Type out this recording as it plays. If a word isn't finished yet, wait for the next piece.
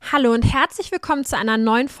Hallo und herzlich willkommen zu einer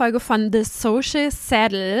neuen Folge von The Social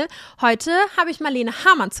Saddle. Heute habe ich Marlene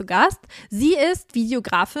Hamann zu Gast. Sie ist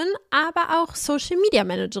Videografin, aber auch Social Media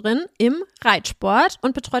Managerin im Reitsport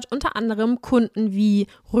und betreut unter anderem Kunden wie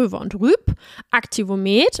Röwe und Rüb,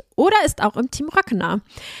 Aktivomet oder ist auch im Team Röckener.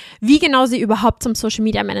 Wie genau sie überhaupt zum Social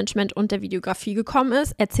Media Management und der Videografie gekommen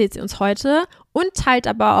ist, erzählt sie uns heute und teilt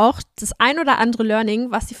aber auch das ein oder andere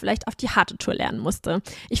Learning, was sie vielleicht auf die harte Tour lernen musste.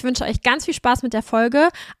 Ich wünsche euch ganz viel Spaß mit der Folge.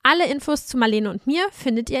 Alle Infos zu Marlene und mir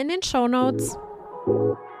findet ihr in den Shownotes.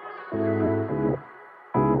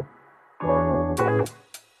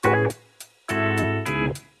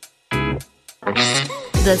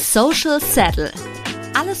 The Social Saddle.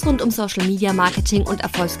 Alles rund um Social Media Marketing und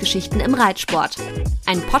Erfolgsgeschichten im Reitsport.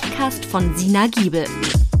 Ein Podcast von Sina Giebel.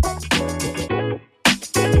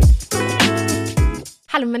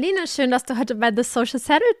 Hallo Marlene, schön, dass du heute bei The Social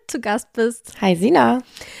Saddle zu Gast bist. Hi Sina.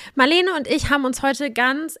 Marlene und ich haben uns heute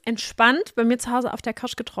ganz entspannt bei mir zu Hause auf der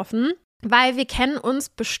Couch getroffen, weil wir kennen uns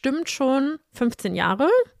bestimmt schon 15 Jahre.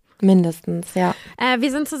 Mindestens, ja.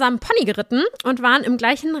 Wir sind zusammen Pony geritten und waren im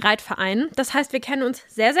gleichen Reitverein. Das heißt, wir kennen uns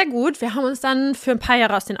sehr, sehr gut. Wir haben uns dann für ein paar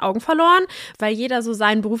Jahre aus den Augen verloren, weil jeder so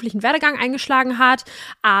seinen beruflichen Werdegang eingeschlagen hat.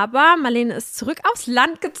 Aber Marlene ist zurück aufs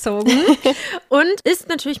Land gezogen und ist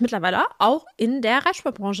natürlich mittlerweile auch in der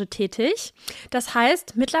Reitsportbranche tätig. Das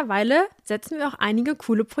heißt, mittlerweile setzen wir auch einige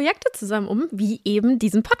coole Projekte zusammen um, wie eben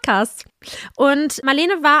diesen Podcast. Und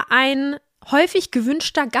Marlene war ein häufig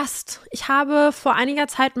gewünschter Gast. Ich habe vor einiger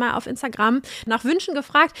Zeit mal auf Instagram nach Wünschen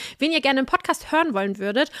gefragt, wen ihr gerne im Podcast hören wollen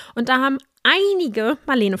würdet. Und da haben einige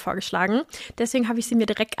Marlene vorgeschlagen. Deswegen habe ich sie mir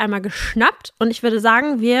direkt einmal geschnappt. Und ich würde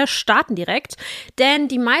sagen, wir starten direkt. Denn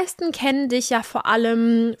die meisten kennen dich ja vor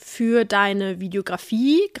allem für deine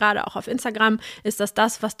Videografie. Gerade auch auf Instagram ist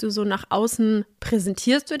das, was du so nach außen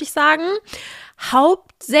präsentierst, würde ich sagen.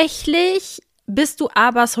 Hauptsächlich bist du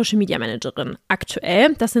aber Social Media Managerin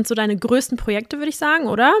aktuell. Das sind so deine größten Projekte, würde ich sagen,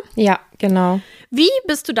 oder? Ja, genau. Wie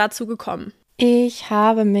bist du dazu gekommen? Ich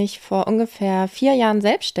habe mich vor ungefähr 4 Jahren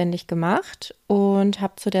selbstständig gemacht und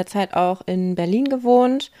habe zu der Zeit auch in Berlin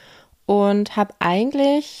gewohnt und habe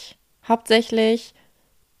eigentlich hauptsächlich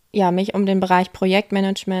mich um den Bereich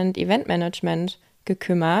Projektmanagement, Eventmanagement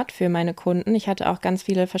gekümmert für meine Kunden. Ich hatte auch ganz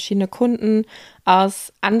viele verschiedene Kunden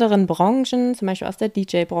aus anderen Branchen, zum Beispiel aus der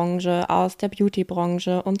DJ-Branche, aus der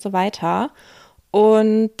Beauty-Branche und so weiter.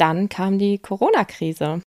 Und dann kam die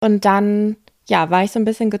Corona-Krise. Und dann war ich so ein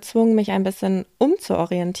bisschen gezwungen, mich ein bisschen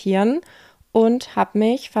umzuorientieren und habe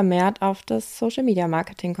mich vermehrt auf das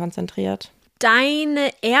Social-Media-Marketing konzentriert.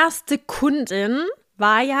 Deine erste Kundin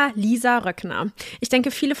war ja Lisa Röckner. Ich denke,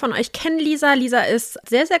 viele von euch kennen Lisa. Lisa ist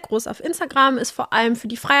sehr, sehr groß auf Instagram, ist vor allem für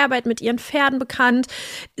die Freiarbeit mit ihren Pferden bekannt.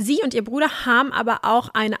 Sie und ihr Bruder haben aber auch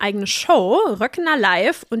eine eigene Show, Röckner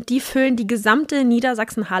Live, und die füllen die gesamte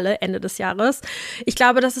Niedersachsenhalle Ende des Jahres. Ich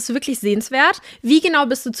glaube, das ist wirklich sehenswert. Wie genau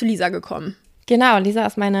bist du zu Lisa gekommen? Genau, Lisa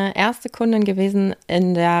ist meine erste Kundin gewesen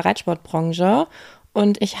in der Reitsportbranche.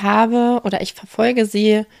 Und ich verfolge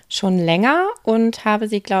sie schon länger und habe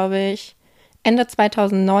sie, glaube ich, Ende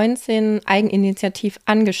 2019 eigeninitiativ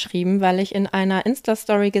angeschrieben, weil ich in einer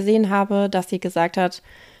Insta-Story gesehen habe, dass sie gesagt hat,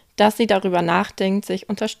 dass sie darüber nachdenkt, sich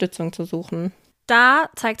Unterstützung zu suchen.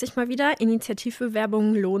 Da zeigt sich mal wieder,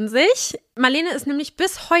 Initiativbewerbungen lohnen sich. Marlene ist nämlich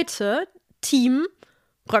bis heute Team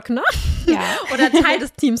Röckner oder Teil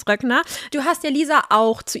des Teams Röckner. Du hast ja Lisa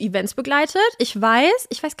auch zu Events begleitet. Ich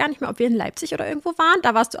weiß gar nicht mehr, ob wir in Leipzig oder irgendwo waren.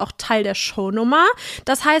 Da warst du auch Teil der Shownummer.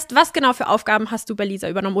 Das heißt, was genau für Aufgaben hast du bei Lisa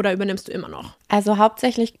übernommen oder übernimmst du immer noch? Also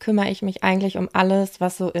hauptsächlich kümmere ich mich eigentlich um alles,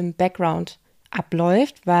 was so im Background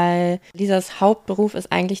abläuft, weil Lisas Hauptberuf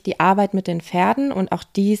ist eigentlich die Arbeit mit den Pferden und auch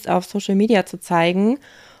dies auf Social Media zu zeigen.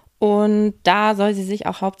 Und da soll sie sich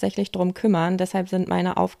auch hauptsächlich drum kümmern. Deshalb sind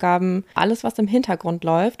meine Aufgaben alles, was im Hintergrund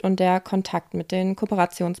läuft und der Kontakt mit den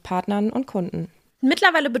Kooperationspartnern und Kunden.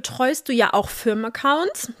 Mittlerweile betreust du ja auch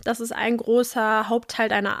Firmenaccounts. Das ist ein großer Hauptteil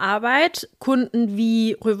deiner Arbeit. Kunden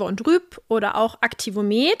wie Röwe und Rüb oder auch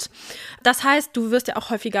Aktivomet. Das heißt, du wirst ja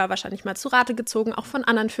auch häufiger wahrscheinlich mal zu Rate gezogen, auch von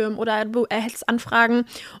anderen Firmen oder du erhältst Anfragen.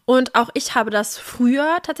 Und auch ich habe das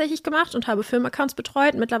früher tatsächlich gemacht und habe Firmenaccounts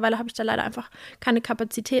betreut. Mittlerweile habe ich da leider einfach keine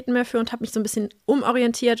Kapazitäten mehr für und habe mich so ein bisschen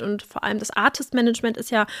umorientiert. Und vor allem das Artist-Management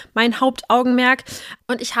ist ja mein Hauptaugenmerk.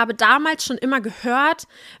 Und ich habe damals schon immer gehört,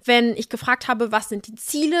 wenn ich gefragt habe, was sind die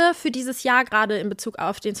Ziele für dieses Jahr, gerade in Bezug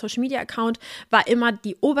auf den Social-Media-Account, war immer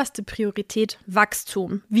die oberste Priorität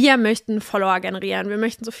Wachstum. Wir möchten Follower generieren, wir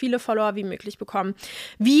möchten so viele Follower wie möglich bekommen.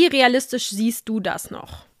 Wie realistisch siehst du das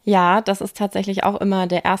noch? Ja, das ist tatsächlich auch immer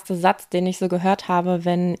der erste Satz, den ich so gehört habe,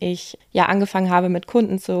 wenn ich angefangen habe, mit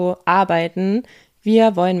Kunden zu arbeiten.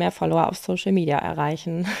 wir wollen mehr Follower auf Social Media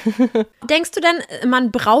erreichen. Denkst du denn,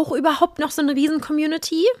 man braucht überhaupt noch so eine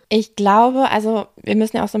Riesen-Community? Ich glaube, also wir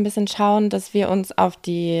müssen ja auch so ein bisschen schauen, dass wir uns auf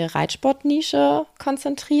die Reitsportnische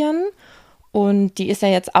konzentrieren. Und die ist ja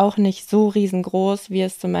jetzt auch nicht so riesengroß, wie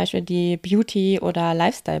es zum Beispiel die Beauty- oder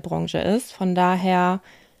Lifestyle-Branche ist. Von daher,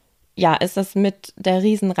 ja, ist das mit der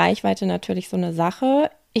Riesenreichweite natürlich so eine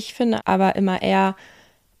Sache. Ich finde aber immer eher,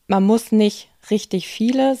 man muss nicht richtig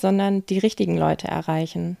viele, sondern die richtigen Leute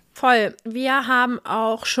erreichen. Voll. Wir haben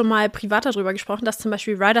auch schon mal privat darüber gesprochen, dass zum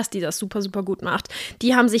Beispiel Riders, die das super, super gut macht,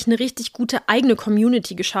 die haben sich eine richtig gute eigene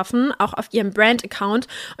Community geschaffen, auch auf ihrem Brand-Account.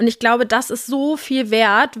 Und ich glaube, das ist so viel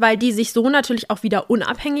wert, weil die sich so natürlich auch wieder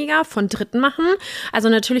unabhängiger von Dritten machen. Also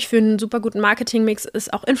natürlich für einen super guten Marketing-Mix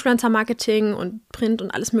ist auch Influencer-Marketing und Print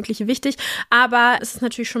und alles Mögliche wichtig. Aber es ist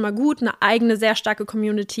natürlich schon mal gut, eine eigene, sehr starke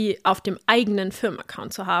Community auf dem eigenen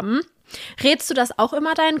Firmenaccount zu haben. Rätst du das auch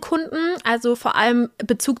immer deinen Kunden, also vor allem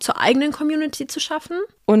Bezug zur eigenen Community zu schaffen?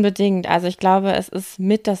 Unbedingt. Also ich glaube, es ist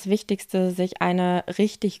mit das Wichtigste, sich eine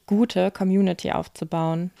richtig gute Community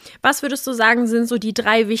aufzubauen. Was würdest du sagen, sind so die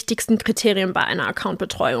 3 wichtigsten Kriterien bei einer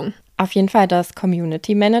Accountbetreuung? Auf jeden Fall das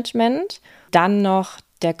Community Management, dann noch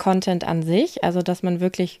der Content an sich, also dass man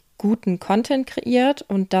wirklich guten Content kreiert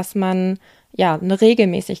und dass man ja eine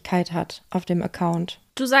Regelmäßigkeit hat auf dem Account.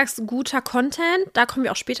 Du sagst guter Content, da kommen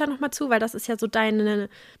wir auch später nochmal zu, weil das ist ja so deine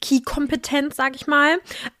Key-Kompetenz, sag ich mal.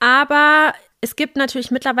 Aber es gibt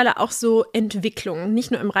natürlich mittlerweile auch so Entwicklungen,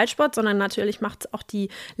 nicht nur im Reitsport, sondern natürlich macht es auch die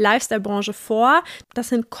Lifestyle-Branche vor. Das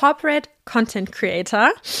sind Corporate Content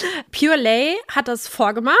Creator. Pure Lay hat das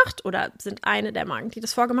vorgemacht oder sind eine der Marken, die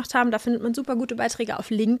das vorgemacht haben. Da findet man super gute Beiträge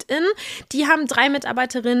auf LinkedIn. Die haben 3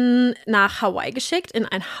 Mitarbeiterinnen nach Hawaii geschickt in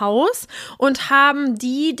ein Haus und haben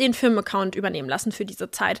die den Firmenaccount übernehmen lassen für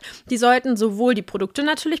diese Zeit. Die sollten sowohl die Produkte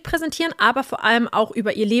natürlich präsentieren, aber vor allem auch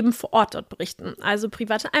über ihr Leben vor Ort dort berichten. Also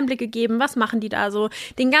private Einblicke geben, was machen die da so,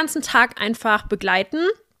 den ganzen Tag einfach begleiten.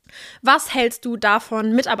 Was hältst du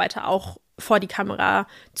davon, Mitarbeiter auch vor die Kamera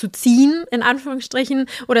zu ziehen, in Anführungsstrichen,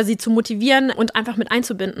 oder sie zu motivieren und einfach mit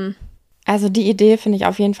einzubinden? Also die Idee finde ich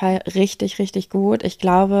auf jeden Fall richtig, richtig gut. Ich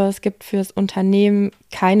glaube, es gibt fürs Unternehmen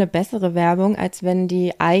keine bessere Werbung, als wenn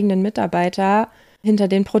die eigenen Mitarbeiter hinter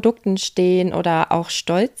den Produkten stehen oder auch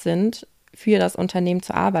stolz sind, für das Unternehmen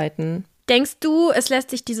zu arbeiten. Denkst du, es lässt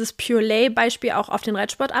sich dieses Pure Lay-Beispiel auch auf den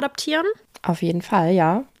Reitsport adaptieren? Auf jeden Fall,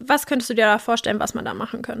 ja. Was könntest du dir da vorstellen, was man da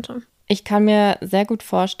machen könnte? Ich kann mir sehr gut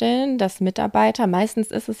vorstellen, dass Mitarbeiter, meistens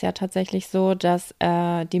ist es ja tatsächlich so, dass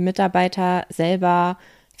die Mitarbeiter selber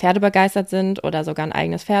pferdebegeistert sind oder sogar ein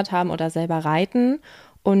eigenes Pferd haben oder selber reiten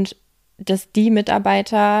und dass die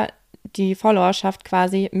Mitarbeiter die Followerschaft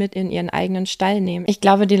quasi mit in ihren eigenen Stall nehmen. Ich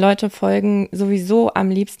glaube, die Leute folgen sowieso am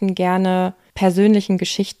liebsten gerne persönlichen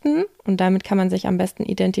Geschichten und damit kann man sich am besten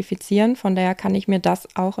identifizieren. Von daher kann ich mir das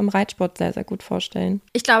auch im Reitsport sehr, sehr gut vorstellen.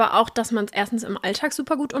 Ich glaube auch, dass man es erstens im Alltag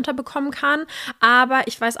super gut unterbekommen kann, aber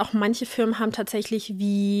ich weiß auch, manche Firmen haben tatsächlich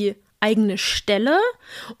wie eigene Ställe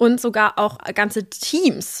und sogar auch ganze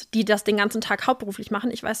Teams, die das den ganzen Tag hauptberuflich machen.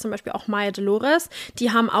 Ich weiß zum Beispiel auch Maya Dolores, die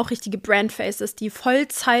haben auch richtige Brandfaces, die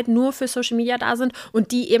Vollzeit nur für Social Media da sind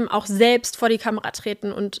und die eben auch selbst vor die Kamera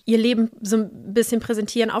treten und ihr Leben so ein bisschen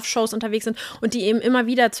präsentieren, auf Shows unterwegs sind und die eben immer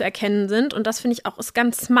wieder zu erkennen sind. Und das finde ich auch ist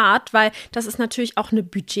ganz smart, weil das ist natürlich auch eine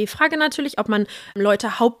Budgetfrage natürlich, ob man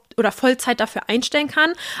Leute oder Vollzeit dafür einstellen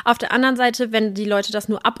kann. Auf der anderen Seite, wenn die Leute das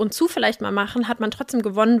nur ab und zu vielleicht mal machen, hat man trotzdem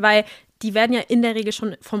gewonnen, weil die werden ja in der Regel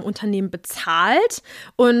schon vom Unternehmen bezahlt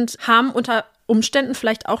und haben unter Umständen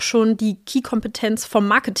vielleicht auch schon die Key-Kompetenz vom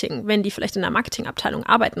Marketing, wenn die vielleicht in der Marketingabteilung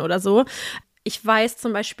arbeiten oder so. Ich weiß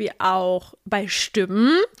zum Beispiel auch bei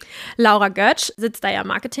Stimmen, Laura Götsch sitzt da ja im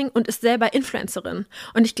Marketing und ist selber Influencerin.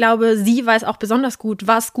 Und ich glaube, sie weiß auch besonders gut,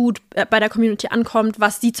 was gut bei der Community ankommt,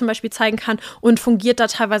 was sie zum Beispiel zeigen kann und fungiert da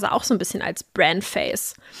teilweise auch so ein bisschen als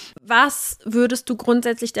Brandface. Was würdest du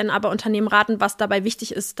grundsätzlich denn aber Unternehmen raten, was dabei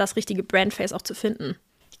wichtig ist, das richtige Brandface auch zu finden?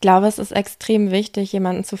 Ich glaube, es ist extrem wichtig,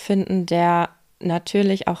 jemanden zu finden, der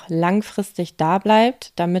natürlich auch langfristig da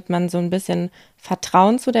bleibt, damit man so ein bisschen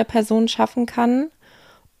Vertrauen zu der Person schaffen kann.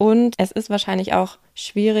 Und es ist wahrscheinlich auch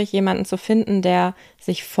schwierig, jemanden zu finden, der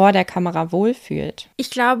sich vor der Kamera wohlfühlt. Ich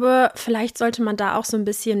glaube, vielleicht sollte man da auch so ein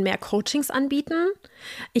bisschen mehr Coachings anbieten.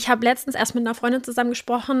 Ich habe letztens erst mit einer Freundin zusammen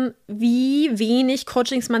gesprochen, wie wenig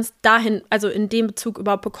Coachings man dahin, also in dem Bezug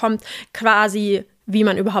überhaupt bekommt, quasi wie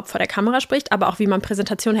man überhaupt vor der Kamera spricht, aber auch wie man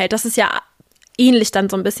Präsentation hält. Das ist ja ähnlich dann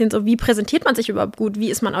so ein bisschen so, wie präsentiert man sich überhaupt gut, wie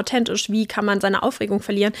ist man authentisch, wie kann man seine Aufregung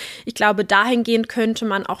verlieren. Ich glaube, dahingehend könnte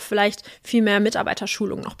man auch vielleicht viel mehr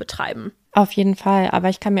Mitarbeiterschulung noch betreiben. Auf jeden Fall, aber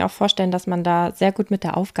ich kann mir auch vorstellen, dass man da sehr gut mit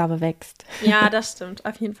der Aufgabe wächst. Ja, das stimmt,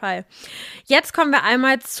 auf jeden Fall. Jetzt kommen wir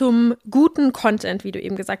einmal zum guten Content, wie du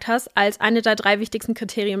eben gesagt hast, als eine der 3 wichtigsten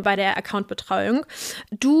Kriterien bei der Accountbetreuung.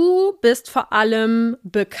 Du bist vor allem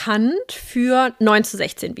bekannt für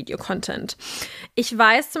 9:16 Videocontent. Ich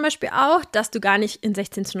weiß zum Beispiel auch, dass du gar nicht in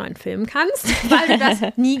 16:9 filmen kannst, weil du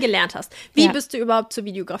das nie gelernt hast. Wie bist du überhaupt zur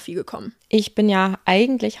Videografie gekommen? Ich bin ja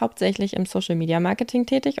eigentlich hauptsächlich im Social-Media-Marketing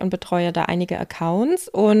tätig und betreue da einige Accounts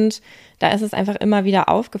und da ist es einfach immer wieder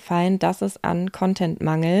aufgefallen, dass es an Content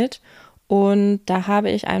mangelt und da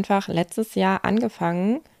habe ich einfach letztes Jahr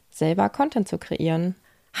angefangen, selber Content zu kreieren.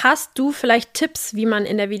 Hast du vielleicht Tipps, wie man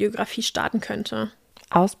in der Videografie starten könnte?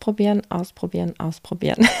 Ausprobieren, ausprobieren,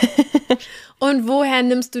 ausprobieren. Und woher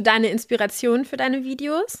nimmst du deine Inspiration für deine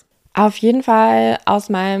Videos? Auf jeden Fall aus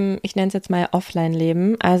meinem, ich nenne es jetzt mal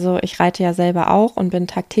Offline-Leben. Also ich reite ja selber auch und bin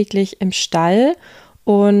tagtäglich im Stall.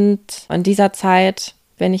 Und in dieser Zeit,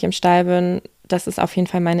 wenn ich im Stall bin, das ist auf jeden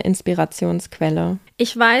Fall meine Inspirationsquelle.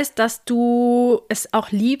 Ich weiß, dass du es auch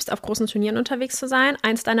liebst, auf großen Turnieren unterwegs zu sein.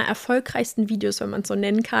 Eins deiner erfolgreichsten Videos, wenn man es so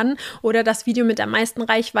nennen kann, oder das Video mit der meisten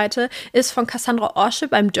Reichweite, ist von Cassandra Orsche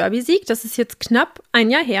beim Derby-Sieg. Das ist jetzt knapp ein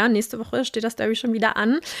Jahr her. Nächste Woche steht das Derby schon wieder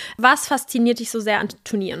an. Was fasziniert dich so sehr an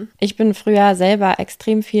Turnieren? Ich bin früher selber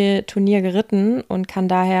extrem viel Turnier geritten und kann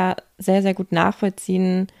daher sehr, sehr gut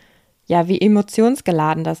nachvollziehen, ja, wie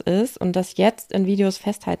emotionsgeladen das ist und das jetzt in Videos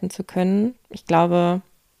festhalten zu können, ich glaube,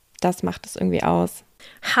 das macht es irgendwie aus.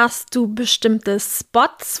 Hast du bestimmte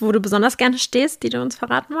Spots, wo du besonders gerne stehst, die du uns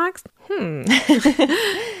verraten magst?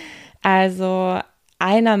 Also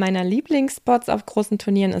einer meiner Lieblingsspots auf großen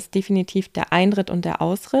Turnieren ist definitiv der Einritt und der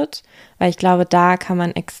Ausritt, weil ich glaube, da kann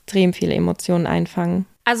man extrem viele Emotionen einfangen.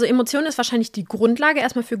 Also Emotion ist wahrscheinlich die Grundlage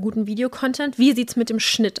erstmal für guten Videocontent. Wie sieht es mit dem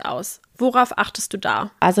Schnitt aus? Worauf achtest du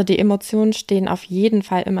da? Also die Emotionen stehen auf jeden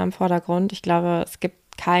Fall immer im Vordergrund. Ich glaube, es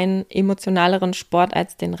gibt keinen emotionaleren Sport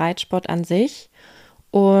als den Reitsport an sich.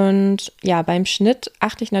 Und ja, beim Schnitt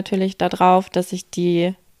achte ich natürlich darauf, dass ich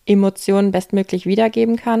die Emotionen bestmöglich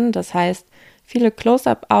wiedergeben kann. Das heißt, viele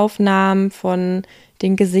Close-up-Aufnahmen von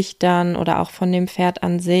den Gesichtern oder auch von dem Pferd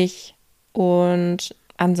an sich. Und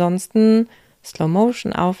ansonsten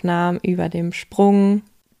Slow-Motion-Aufnahmen über dem Sprung.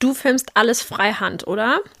 Du filmst alles freihand,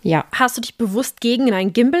 oder? Ja. Hast du dich bewusst gegen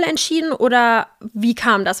ein Gimbal entschieden oder wie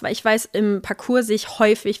kam das? Weil ich weiß, im Parcours sehe ich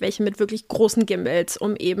häufig welche mit wirklich großen Gimbals,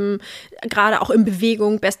 um eben gerade auch in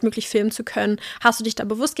Bewegung bestmöglich filmen zu können. Hast du dich da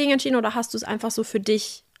bewusst gegen entschieden oder hast du es einfach so für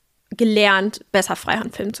dich gelernt, besser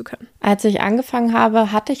freihand filmen zu können? Als ich angefangen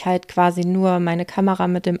habe, hatte ich halt quasi nur meine Kamera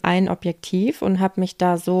mit dem einen Objektiv und habe mich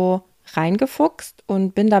da so reingefuchst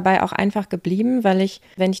und bin dabei auch einfach geblieben, weil ich,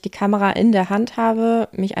 wenn ich die Kamera in der Hand habe,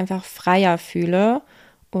 mich einfach freier fühle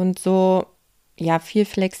und so ja viel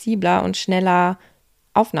flexibler und schneller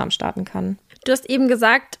Aufnahmen starten kann. Du hast eben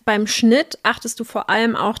gesagt, beim Schnitt achtest du vor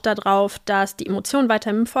allem auch darauf, dass die Emotionen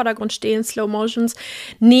weiter im Vordergrund stehen, Slow Motions.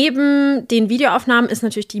 Neben den Videoaufnahmen ist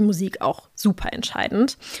natürlich die Musik auch super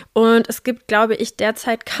entscheidend. Und es gibt, glaube ich,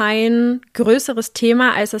 derzeit kein größeres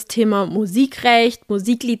Thema als das Thema Musikrecht,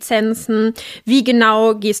 Musiklizenzen. Wie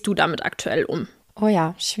genau gehst du damit aktuell um? Oh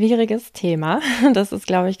ja, schwieriges Thema. Das ist,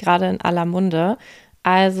 glaube ich, gerade in aller Munde.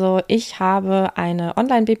 Also ich habe eine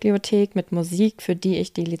Online-Bibliothek mit Musik, für die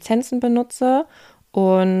ich die Lizenzen benutze.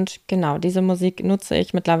 Und genau, diese Musik nutze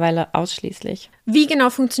ich mittlerweile ausschließlich. Wie genau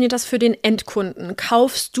funktioniert das für den Endkunden?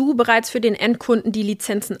 Kaufst du bereits für den Endkunden die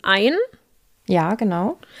Lizenzen ein? Ja,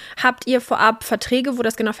 genau. Habt ihr vorab Verträge, wo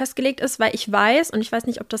das genau festgelegt ist? Weil ich weiß, und ich weiß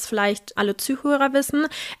nicht, ob das vielleicht alle Zuhörer wissen,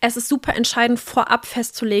 es ist super entscheidend, vorab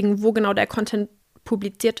festzulegen, wo genau der Content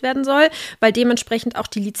publiziert werden soll, weil dementsprechend auch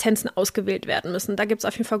die Lizenzen ausgewählt werden müssen. Da gibt es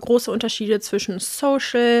auf jeden Fall große Unterschiede zwischen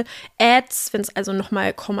Social, Ads, wenn es also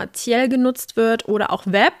nochmal kommerziell genutzt wird, oder auch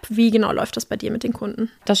Web. Wie genau läuft das bei dir mit den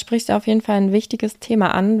Kunden? Das sprichst du auf jeden Fall ein wichtiges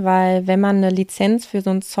Thema an, weil wenn man eine Lizenz für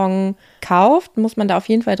so einen Song kauft, muss man da auf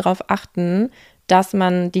jeden Fall drauf achten, dass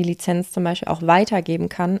man die Lizenz zum Beispiel auch weitergeben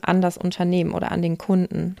kann an das Unternehmen oder an den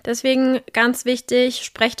Kunden. Deswegen ganz wichtig,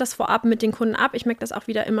 sprecht das vorab mit den Kunden ab. Ich merke das auch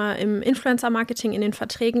wieder immer im Influencer-Marketing, in den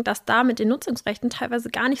Verträgen, dass da mit den Nutzungsrechten teilweise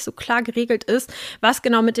gar nicht so klar geregelt ist, was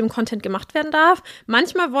genau mit dem Content gemacht werden darf.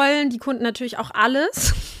 Manchmal wollen die Kunden natürlich auch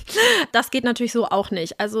alles. Das geht natürlich so auch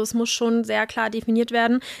nicht. Also es muss schon sehr klar definiert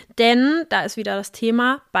werden, denn da ist wieder das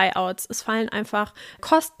Thema Buyouts. Es fallen einfach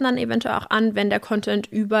Kosten dann eventuell auch an, wenn der Content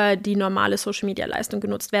über die normale Social-Media-Leistung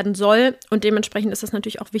genutzt werden soll. Und dementsprechend ist das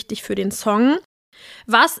natürlich auch wichtig für den Song.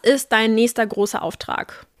 Was ist dein nächster großer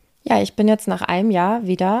Auftrag? Ja, ich bin jetzt nach einem Jahr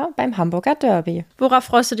wieder beim Hamburger Derby. Worauf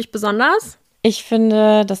freust du dich besonders? Ich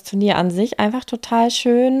finde das Turnier an sich einfach total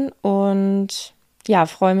schön und ja,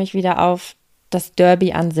 freue mich wieder auf das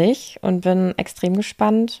Derby an sich und bin extrem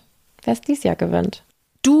gespannt, wer es dieses Jahr gewinnt.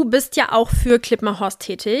 Du bist ja auch für Klippenhorst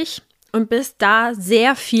tätig und bist da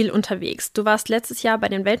sehr viel unterwegs. Du warst letztes Jahr bei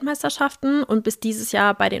den Weltmeisterschaften und bist dieses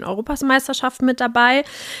Jahr bei den Europameisterschaften mit dabei.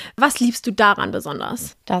 Was liebst du daran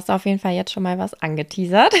besonders? Da hast du auf jeden Fall jetzt schon mal was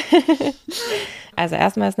angeteasert. Also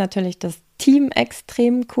erstmal ist natürlich das Team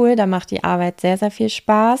extrem cool. Da macht die Arbeit sehr, sehr viel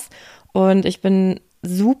Spaß. Und ich bin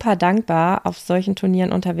super dankbar, auf solchen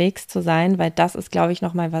Turnieren unterwegs zu sein, weil das ist, glaube ich,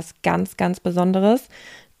 nochmal was ganz, ganz Besonderes.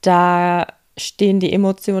 Da stehen die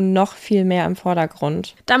Emotionen noch viel mehr im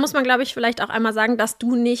Vordergrund. Da muss man, glaube ich, vielleicht auch einmal sagen, dass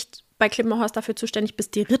du nicht bei Klippenhorst dafür zuständig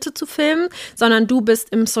bist, die Ritte zu filmen, sondern du bist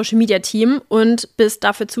im Social-Media-Team und bist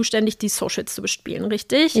dafür zuständig, die Socials zu bespielen,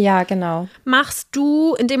 richtig? Ja, genau. Machst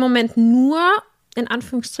du in dem Moment nur, in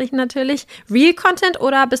Anführungsstrichen natürlich, Real-Content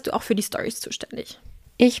oder bist du auch für die Stories zuständig?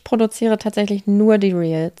 Ich produziere tatsächlich nur die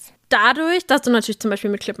Reels. Dadurch, dass du natürlich zum Beispiel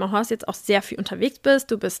mit Klippenhorst jetzt auch sehr viel unterwegs bist,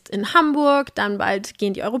 du bist in Hamburg, dann bald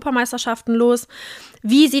gehen die Europameisterschaften los.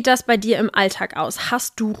 Wie sieht das bei dir im Alltag aus?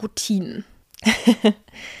 Hast du Routinen?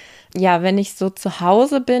 Ja, wenn ich so zu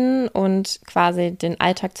Hause bin und quasi den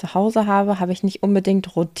Alltag zu Hause habe, habe ich nicht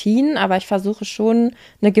unbedingt Routinen, aber ich versuche schon,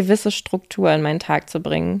 eine gewisse Struktur in meinen Tag zu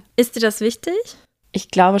bringen. Ist dir das wichtig? Ich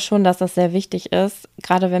glaube schon, dass das sehr wichtig ist,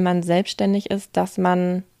 gerade wenn man selbstständig ist, dass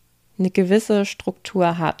man eine gewisse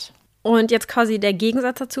Struktur hat. Und jetzt quasi der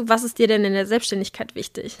Gegensatz dazu, was ist dir denn in der Selbstständigkeit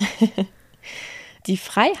wichtig? Die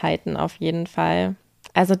Freiheiten auf jeden Fall.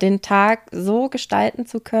 Also den Tag so gestalten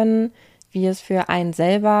zu können, wie es für einen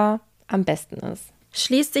selber am besten ist.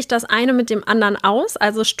 Schließt sich das eine mit dem anderen aus,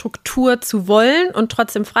 also Struktur zu wollen und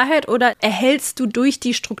trotzdem Freiheit, oder erhältst du durch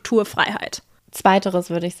die Struktur Freiheit? Zweiteres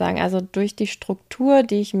würde ich sagen. Also durch die Struktur,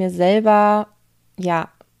 die ich mir selber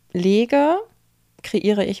lege,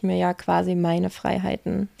 kreiere ich mir ja quasi meine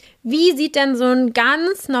Freiheiten. Wie sieht denn so ein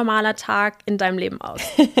ganz normaler Tag in deinem Leben aus?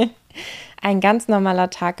 Ein ganz normaler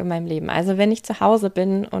Tag in meinem Leben. Also wenn ich zu Hause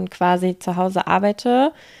bin und quasi zu Hause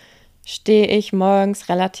arbeite, stehe ich morgens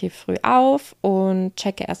relativ früh auf und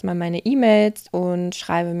checke erstmal meine E-Mails und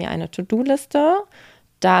schreibe mir eine To-Do-Liste.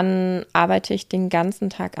 Dann arbeite ich den ganzen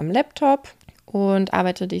Tag am Laptop und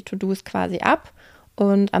arbeite die To-Dos quasi ab.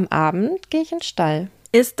 Und am Abend gehe ich in den Stall.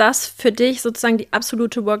 Ist das für dich sozusagen die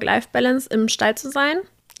absolute Work-Life-Balance, im Stall zu sein?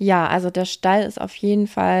 Ja, also der Stall ist auf jeden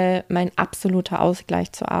Fall mein absoluter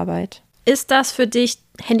Ausgleich zur Arbeit. Ist das für dich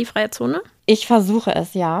handyfreie Zone? Ich versuche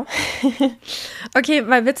es, ja. Okay,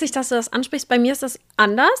 weil witzig, dass du das ansprichst. Bei mir ist das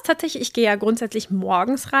anders. Tatsächlich, ich gehe ja grundsätzlich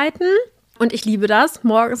morgens reiten. Und ich liebe das,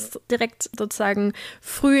 morgens direkt sozusagen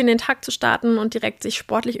früh in den Tag zu starten und direkt sich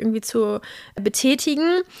sportlich irgendwie zu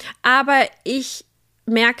betätigen. Aber ich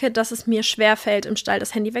merke, dass es mir schwerfällt, im Stall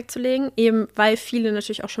das Handy wegzulegen, eben weil viele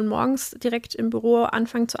natürlich auch schon morgens direkt im Büro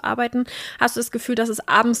anfangen zu arbeiten. Hast du das Gefühl, dass es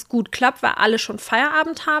abends gut klappt, weil alle schon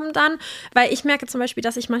Feierabend haben dann? Weil ich merke zum Beispiel,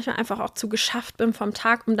 dass ich manchmal einfach auch zu geschafft bin vom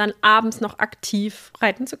Tag, um dann abends noch aktiv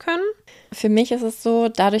reiten zu können. Für mich ist es so,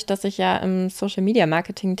 dadurch, dass ich ja im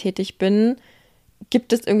Social-Media-Marketing tätig bin,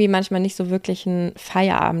 gibt es irgendwie manchmal nicht so wirklich ein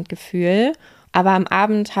Feierabendgefühl. Aber am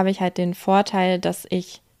Abend habe ich halt den Vorteil, dass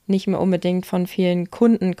ich nicht mehr unbedingt von vielen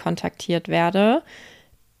Kunden kontaktiert werde.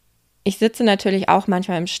 Ich sitze natürlich auch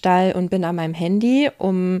manchmal im Stall und bin an meinem Handy,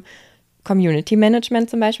 um Community Management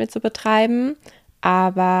zum Beispiel zu betreiben.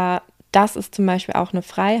 Aber das ist zum Beispiel auch eine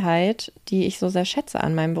Freiheit, die ich so sehr schätze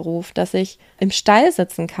an meinem Beruf, dass ich im Stall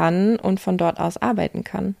sitzen kann und von dort aus arbeiten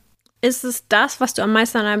kann. Ist es das, was du am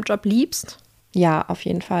meisten an deinem Job liebst? Ja, auf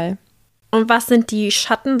jeden Fall. Und was sind die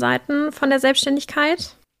Schattenseiten von der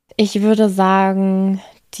Selbstständigkeit? Ich würde sagen,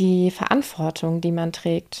 die Verantwortung, die man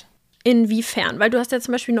trägt. Inwiefern? Weil du hast ja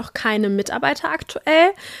zum Beispiel noch keine Mitarbeiter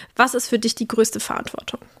aktuell. Was ist für dich die größte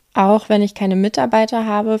Verantwortung? Auch wenn ich keine Mitarbeiter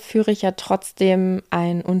habe, führe ich ja trotzdem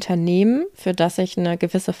ein Unternehmen, für das ich eine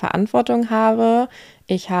gewisse Verantwortung habe.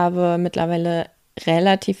 Ich habe mittlerweile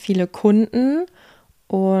relativ viele Kunden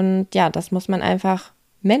und ja, das muss man einfach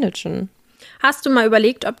managen. Hast du mal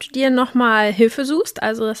überlegt, ob du dir nochmal Hilfe suchst,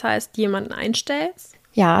 also das heißt, jemanden einstellst?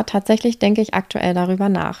 Ja, tatsächlich denke ich aktuell darüber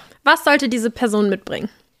nach. Was sollte diese Person mitbringen?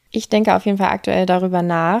 Ich denke auf jeden Fall aktuell darüber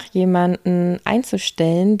nach, jemanden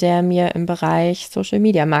einzustellen, der mir im Bereich Social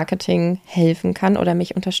Media Marketing helfen kann oder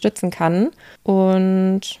mich unterstützen kann.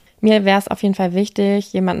 Und mir wäre es auf jeden Fall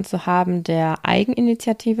wichtig, jemanden zu haben, der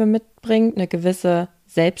Eigeninitiative mitbringt, eine gewisse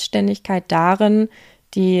Selbstständigkeit darin,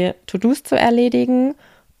 die To-Dos zu erledigen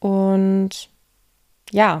und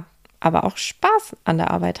ja, aber auch Spaß an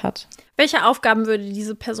der Arbeit hat. Welche Aufgaben würde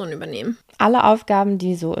diese Person übernehmen? Alle Aufgaben,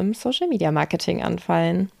 die so im Social Media Marketing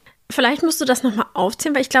anfallen. Vielleicht musst du das nochmal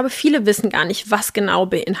aufzählen, weil ich glaube, viele wissen gar nicht, was genau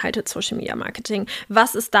beinhaltet Social Media Marketing.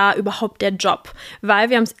 Was ist da überhaupt der Job? Weil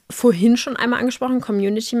wir haben es vorhin schon einmal angesprochen,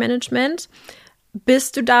 Community Management.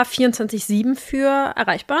 Bist du da 24/7 für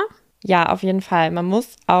erreichbar? Ja, auf jeden Fall. Man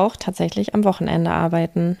muss auch tatsächlich am Wochenende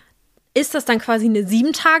arbeiten. Ist das dann quasi eine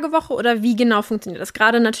 7-Tage-Woche oder wie genau funktioniert das?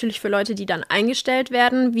 Gerade natürlich für Leute, die dann eingestellt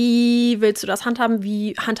werden. Wie willst du das handhaben?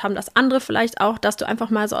 Wie handhaben das andere vielleicht auch, dass du einfach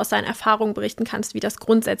mal so aus deinen Erfahrungen berichten kannst, wie das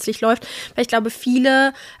grundsätzlich läuft? Weil ich glaube,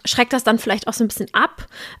 viele schreckt das dann vielleicht auch so ein bisschen ab.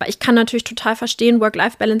 Weil ich kann natürlich total verstehen,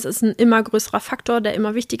 Work-Life-Balance ist ein immer größerer Faktor, der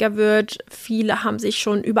immer wichtiger wird. Viele haben sich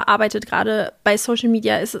schon überarbeitet, gerade bei Social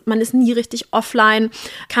Media man ist nie richtig offline.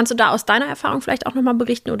 Kannst du da aus deiner Erfahrung vielleicht auch nochmal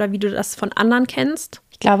berichten oder wie du das von anderen kennst?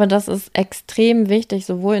 Ich glaube, das ist extrem wichtig,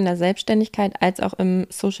 sowohl in der Selbstständigkeit als auch im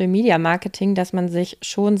Social-Media-Marketing, dass man sich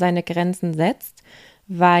schon seine Grenzen setzt,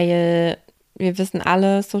 weil wir wissen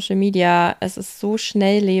alle, Social Media, es ist so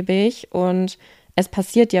schnelllebig und es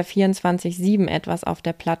passiert ja 24/7 etwas auf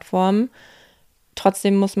der Plattform.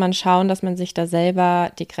 Trotzdem muss man schauen, dass man sich da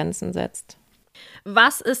selber die Grenzen setzt.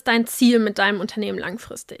 Was ist dein Ziel mit deinem Unternehmen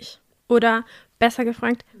langfristig? Oder besser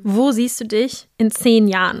gefragt, wo siehst du dich in 10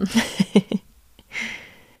 Jahren?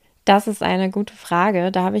 Das ist eine gute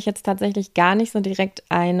Frage. Da habe ich jetzt tatsächlich gar nicht so direkt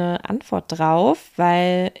eine Antwort drauf,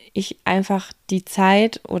 weil ich einfach die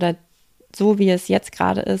Zeit oder so wie es jetzt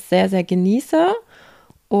gerade ist, sehr, sehr genieße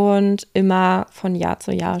und immer von Jahr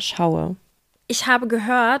zu Jahr schaue. Ich habe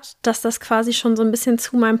gehört, dass das quasi schon so ein bisschen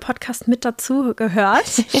zu meinem Podcast mit dazu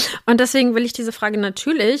gehört. Und deswegen will ich diese Frage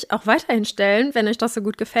natürlich auch weiterhin stellen, wenn euch das so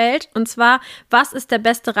gut gefällt. Und zwar, was ist der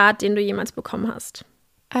beste Rat, den du jemals bekommen hast?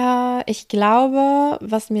 Ich glaube,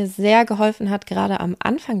 was mir sehr geholfen hat, gerade am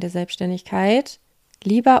Anfang der Selbstständigkeit,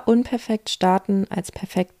 lieber unperfekt starten, als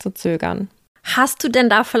perfekt zu zögern. Hast du denn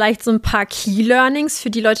da vielleicht so ein paar Key-Learnings für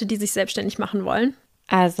die Leute, die sich selbstständig machen wollen?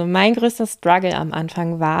 Also mein größter Struggle am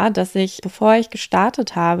Anfang war, dass ich, bevor ich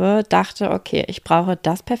gestartet habe, dachte, okay, ich brauche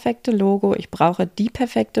das perfekte Logo, ich brauche die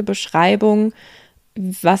perfekte Beschreibung,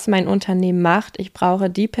 was mein Unternehmen macht, ich brauche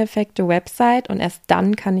die perfekte Website und erst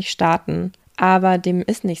dann kann ich starten. Aber dem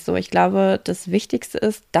ist nicht so. Ich glaube, das Wichtigste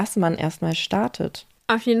ist, dass man erstmal startet.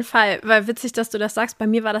 Auf jeden Fall, weil witzig, dass du das sagst. Bei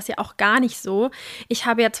mir war das ja auch gar nicht so. Ich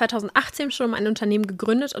habe ja 2018 schon mein Unternehmen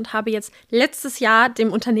gegründet und habe jetzt letztes Jahr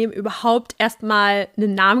dem Unternehmen überhaupt erstmal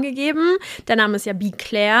einen Namen gegeben. Der Name ist ja Be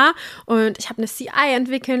Claire und ich habe eine CI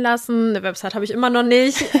entwickeln lassen. Eine Website habe ich immer noch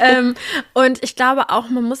nicht. Und ich glaube auch,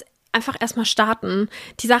 man muss einfach erstmal starten.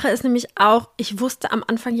 Die Sache ist nämlich auch, ich wusste am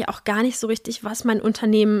Anfang ja auch gar nicht so richtig, was mein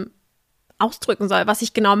Unternehmen ausdrücken soll, was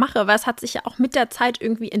ich genau mache, weil es hat sich ja auch mit der Zeit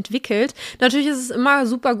irgendwie entwickelt. Natürlich ist es immer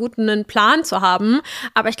super gut, einen Plan zu haben,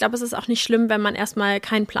 aber ich glaube, es ist auch nicht schlimm, wenn man erstmal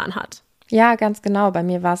keinen Plan hat. Ja, ganz genau. Bei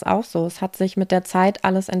mir war es auch so. Es hat sich mit der Zeit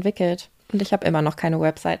alles entwickelt und ich habe immer noch keine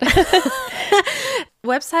Website.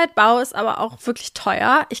 Website-Bau ist aber auch wirklich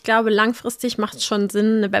teuer. Ich glaube, langfristig macht es schon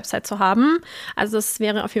Sinn, eine Website zu haben. Also es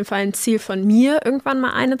wäre auf jeden Fall ein Ziel von mir, irgendwann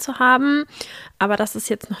mal eine zu haben. Aber das ist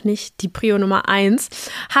jetzt noch nicht die Prio Nummer 1.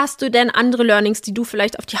 Hast du denn andere Learnings, die du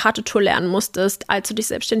vielleicht auf die harte Tour lernen musstest, als du dich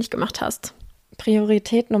selbstständig gemacht hast?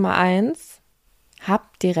 Priorität Nummer 1,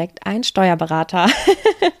 hab direkt einen Steuerberater.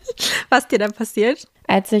 Was dir dann passiert?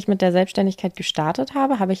 Als ich mit der Selbstständigkeit gestartet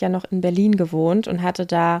habe, habe ich ja noch in Berlin gewohnt und hatte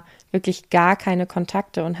da wirklich gar keine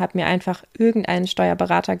Kontakte und habe mir einfach irgendeinen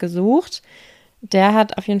Steuerberater gesucht. Der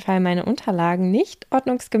hat auf jeden Fall meine Unterlagen nicht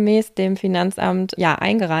ordnungsgemäß dem Finanzamt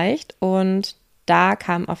eingereicht und da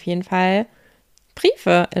kamen auf jeden Fall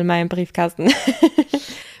Briefe in meinem Briefkasten.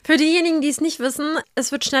 Für diejenigen, die es nicht wissen,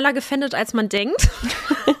 es wird schneller gefändet, als man denkt.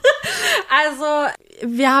 Also,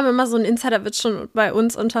 wir haben immer so einen Insiderwitz schon bei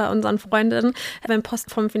uns unter unseren Freundinnen. Wenn Post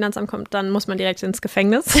vom Finanzamt kommt, dann muss man direkt ins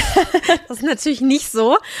Gefängnis. Das ist natürlich nicht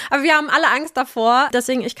so. Aber wir haben alle Angst davor.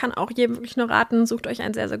 Deswegen, ich kann auch jedem wirklich nur raten, sucht euch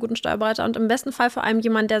einen sehr, sehr guten Steuerberater und im besten Fall vor allem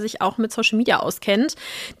jemanden, der sich auch mit Social Media auskennt.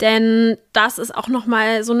 Denn das ist auch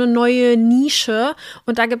nochmal so eine neue Nische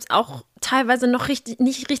und da gibt es auch teilweise noch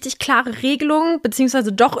nicht richtig klare Regelungen,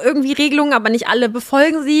 beziehungsweise doch irgendwie Regelungen, aber nicht alle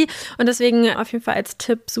befolgen sie. Und deswegen auf jeden Fall als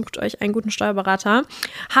Tipp, sucht euch einen guten Steuerberater.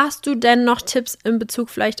 Hast du denn noch Tipps in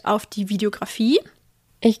Bezug vielleicht auf die Videografie?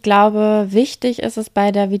 Ich glaube, wichtig ist es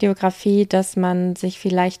bei der Videografie, dass man sich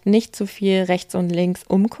vielleicht nicht zu viel rechts und links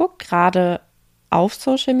umguckt, gerade auf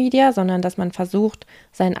Social Media, sondern dass man versucht,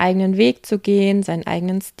 seinen eigenen Weg zu gehen, seinen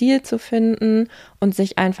eigenen Stil zu finden und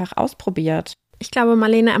sich einfach ausprobiert. Ich glaube,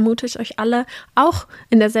 Marlene ermutigt euch alle, auch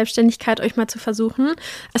in der Selbstständigkeit euch mal zu versuchen.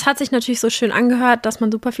 Es hat sich natürlich so schön angehört, dass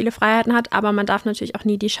man super viele Freiheiten hat, aber man darf natürlich auch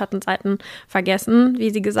nie die Schattenseiten vergessen. Wie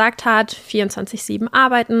sie gesagt hat, 24/7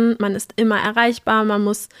 arbeiten, man ist immer erreichbar, man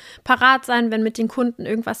muss parat sein, wenn mit den Kunden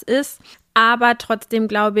irgendwas ist. Aber trotzdem,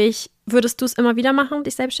 glaube ich, würdest du es immer wieder machen,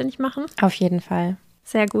 dich selbstständig machen? Auf jeden Fall.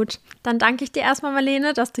 Sehr gut. Dann danke ich dir erstmal,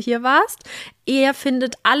 Marlene, dass du hier warst. Ihr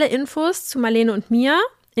findet alle Infos zu Marlene und mir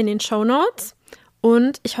in den Shownotes.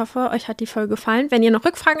 Und ich hoffe, euch hat die Folge gefallen. Wenn ihr noch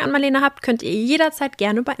Rückfragen an Marlene habt, könnt ihr jederzeit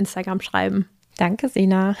gerne bei Instagram schreiben. Danke,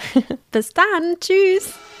 Sina. Bis dann.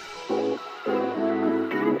 Tschüss.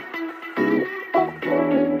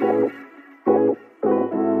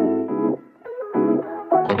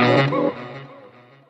 Thank you.